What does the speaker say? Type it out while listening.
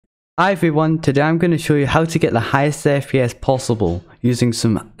Hi everyone, today I'm going to show you how to get the highest FPS possible using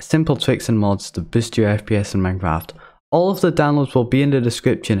some simple tricks and mods to boost your FPS in Minecraft. All of the downloads will be in the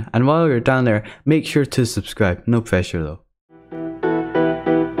description, and while you're down there, make sure to subscribe, no pressure though.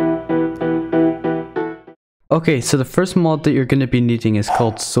 Okay, so the first mod that you're going to be needing is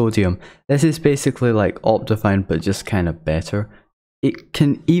called Sodium. This is basically like Optifine but just kind of better. It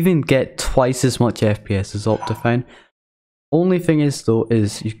can even get twice as much FPS as Optifine. Only thing is though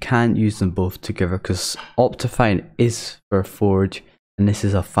is you can't use them both together because Optifine is for Forge and this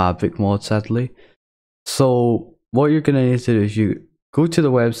is a fabric mod sadly. So what you're going to need to do is you go to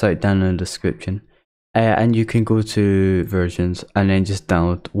the website down in the description and you can go to versions and then just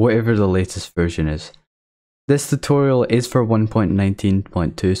download whatever the latest version is. This tutorial is for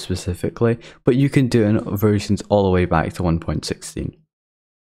 1.19.2 specifically, but you can do it in versions all the way back to 1.16.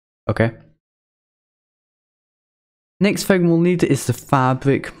 Okay. Next thing we'll need is the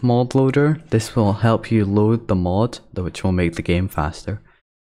fabric mod loader. This will help you load the mod, which will make the game faster.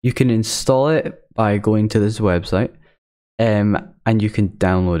 You can install it by going to this website, and you can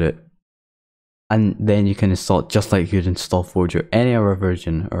download it. And then you can install it just like you'd install Forge or any other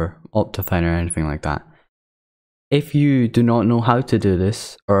version or Optifine or anything like that. If you do not know how to do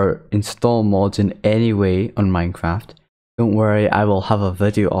this or install mods in any way on Minecraft, don't worry, I will have a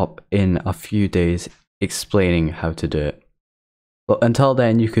video up in a few days explaining how to do it. But until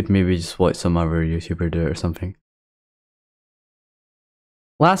then, you could maybe just watch some other YouTuber do it or something.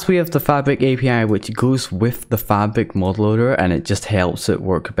 Last, we have the Fabric API, which goes with the Fabric mod loader and it just helps it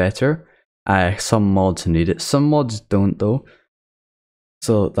work better. Some mods need it, some mods don't though.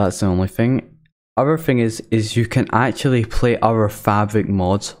 So that's the only thing. Other thing is you can actually play other Fabric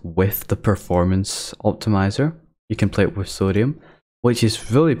mods with the performance optimizer. You can play it with Sodium, which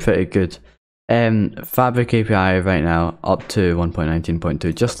is really pretty good. Fabric API right now up to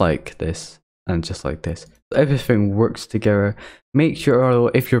 1.19.2, just like this and just like this. So everything works together. Make sure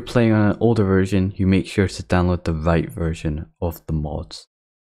if you're playing on an older version, you make sure to download the right version of the mods.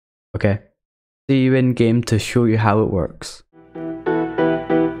 Okay, see you in game to show you how it works.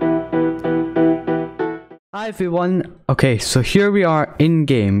 Hi everyone. Okay, so here we are in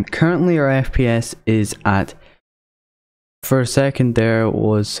game. Currently our FPS is at, for a second there it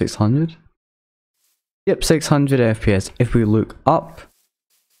was 600. Yep, 600 FPS. If we look up,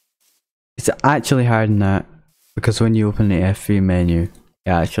 it's actually higher than that because when you open the F3 menu, it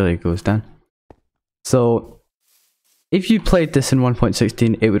actually goes down. So if you played this in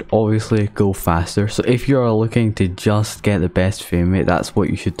 1.16, it would obviously go faster. So if you're looking to just get the best frame rate, that's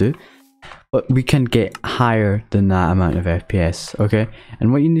what you should do. But we can get higher than that amount of FPS, okay?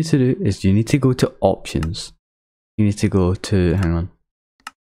 And what you need to do is you need to go to options. You need to go to, hang on.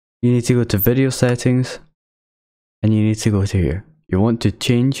 You need to go to video settings. And you need to go to here. You want to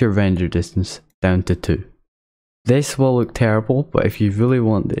change your render distance down to 2. This will look terrible, but if you really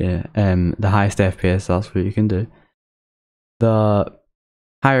want the highest FPS, that's what you can do. The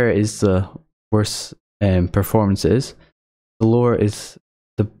higher is the worse performance is. The lower is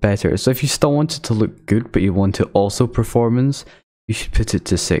the better. So if you still want it to look good but you want it also performance, you should put it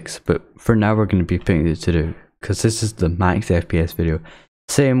to 6, but for now we're going to be putting it to 2 because this is the max FPS video.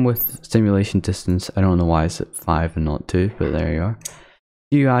 Same with simulation distance. I don't know why it's at 5 and not 2, but there you are.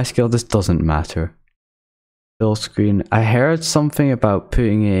 UI skill, this doesn't matter. Fill screen, I heard something about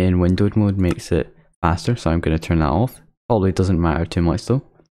putting it in windowed mode makes it faster, so I'm going to turn that off. Probably doesn't matter too much though.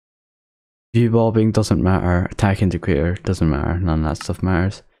 View bobbing doesn't matter, attack indicator doesn't matter, none of that stuff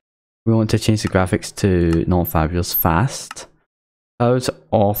matters. We want to change the graphics to not fabulous fast. Clouds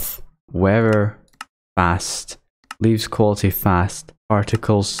off, weather fast, leaves quality fast,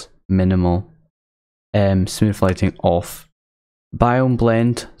 particles minimal, smooth lighting off, biome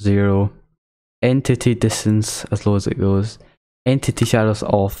blend 0, entity distance as low as it goes, entity shadows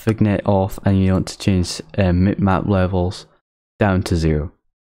off, vignette off, and you want to change map levels down to 0.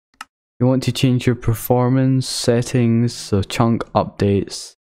 You want to change your performance settings, so chunk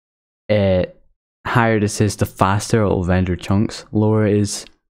updates. Higher this is, the faster it will render chunks. Lower is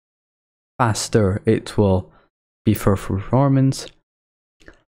faster it will be for performance.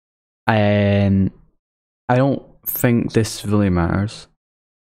 I don't think this really matters.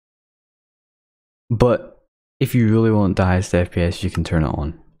 But if you really want the highest FPS, you can turn it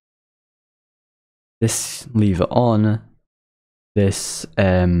on. This, leave it on. This,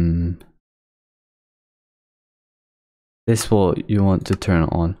 this will, you want to turn it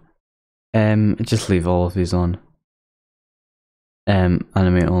on. Just leave all of these on.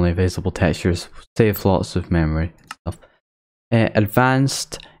 Animate only visible textures, save lots of memory stuff.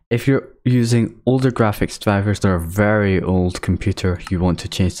 Advanced, if you're using older graphics drivers or a very old computer, you want to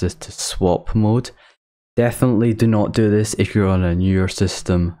change this to swap mode. Definitely do not do this if you're on a newer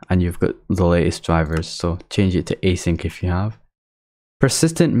system and you've got the latest drivers, so change it to async if you have.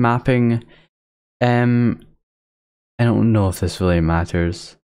 Persistent mapping, I don't know if this really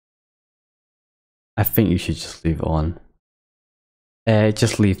matters. I think you should just leave it on.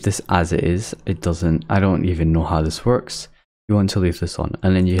 Just leave this as it is. It doesn't, I don't even know how this works. You want to leave this on,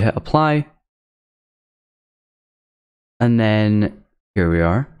 and then you hit apply. And then here we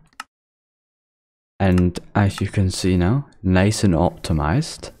are. And as you can see now, nice and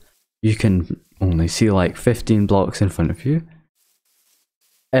optimized. You can only see like 15 blocks in front of you.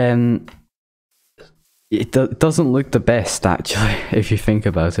 It doesn't look the best actually, if you think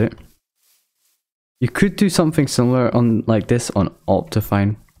about it. You could do something similar on like this on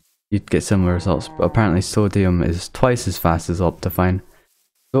Optifine. You'd get similar results, but apparently Sodium is twice as fast as Optifine.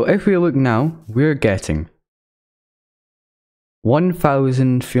 So if we look now, we're getting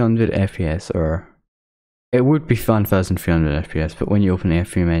 1300 FPS, or it would be 1300 FPS, but when you open the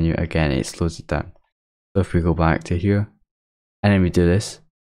F3 menu again, it slows it down. So if we go back to here, and then we do this,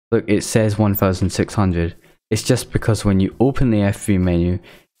 look, it says 1600. It's just because when you open the F3 menu,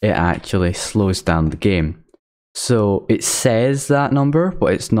 it actually slows down the game. So it says that number,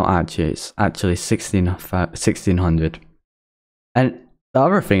 but it's not actually, it's actually 1600. And the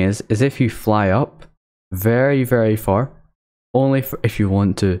other thing is if you fly up very, very far, only if you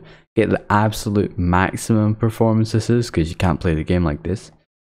want to get the absolute maximum performance this is, because you can't play the game like this,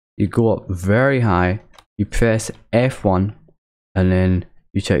 you go up very high, you press F1, and then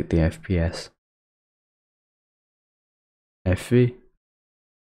you check the FPS. F3.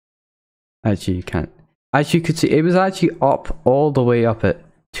 Actually, you can't. As you could see, it was actually up all the way up at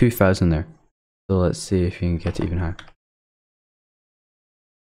 2000 there. So let's see if you can get it even higher.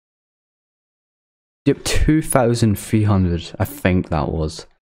 Yep, 2300, I think that was.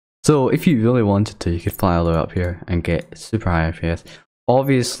 So if you really wanted to, you could fly all the way up here and get super high FPS.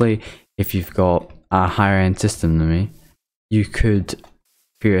 Obviously, if you've got a higher end system than me, you could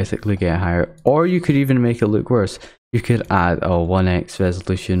theoretically get higher, or you could even make it look worse. You could add a 1x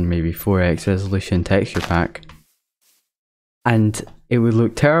resolution, maybe 4x resolution texture pack, and it would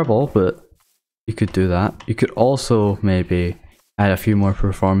look terrible, but you could do that. You could also maybe add a few more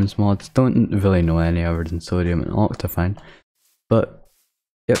performance mods. Don't really know any other than Sodium and Optifine. But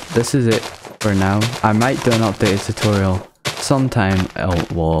yep, this is it for now. I might do an updated tutorial sometime,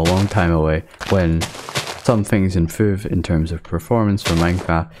 well, a long time away, when some things improve in terms of performance for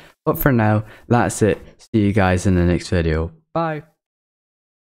Minecraft. But for now, that's it. See you guys in the next video. Bye!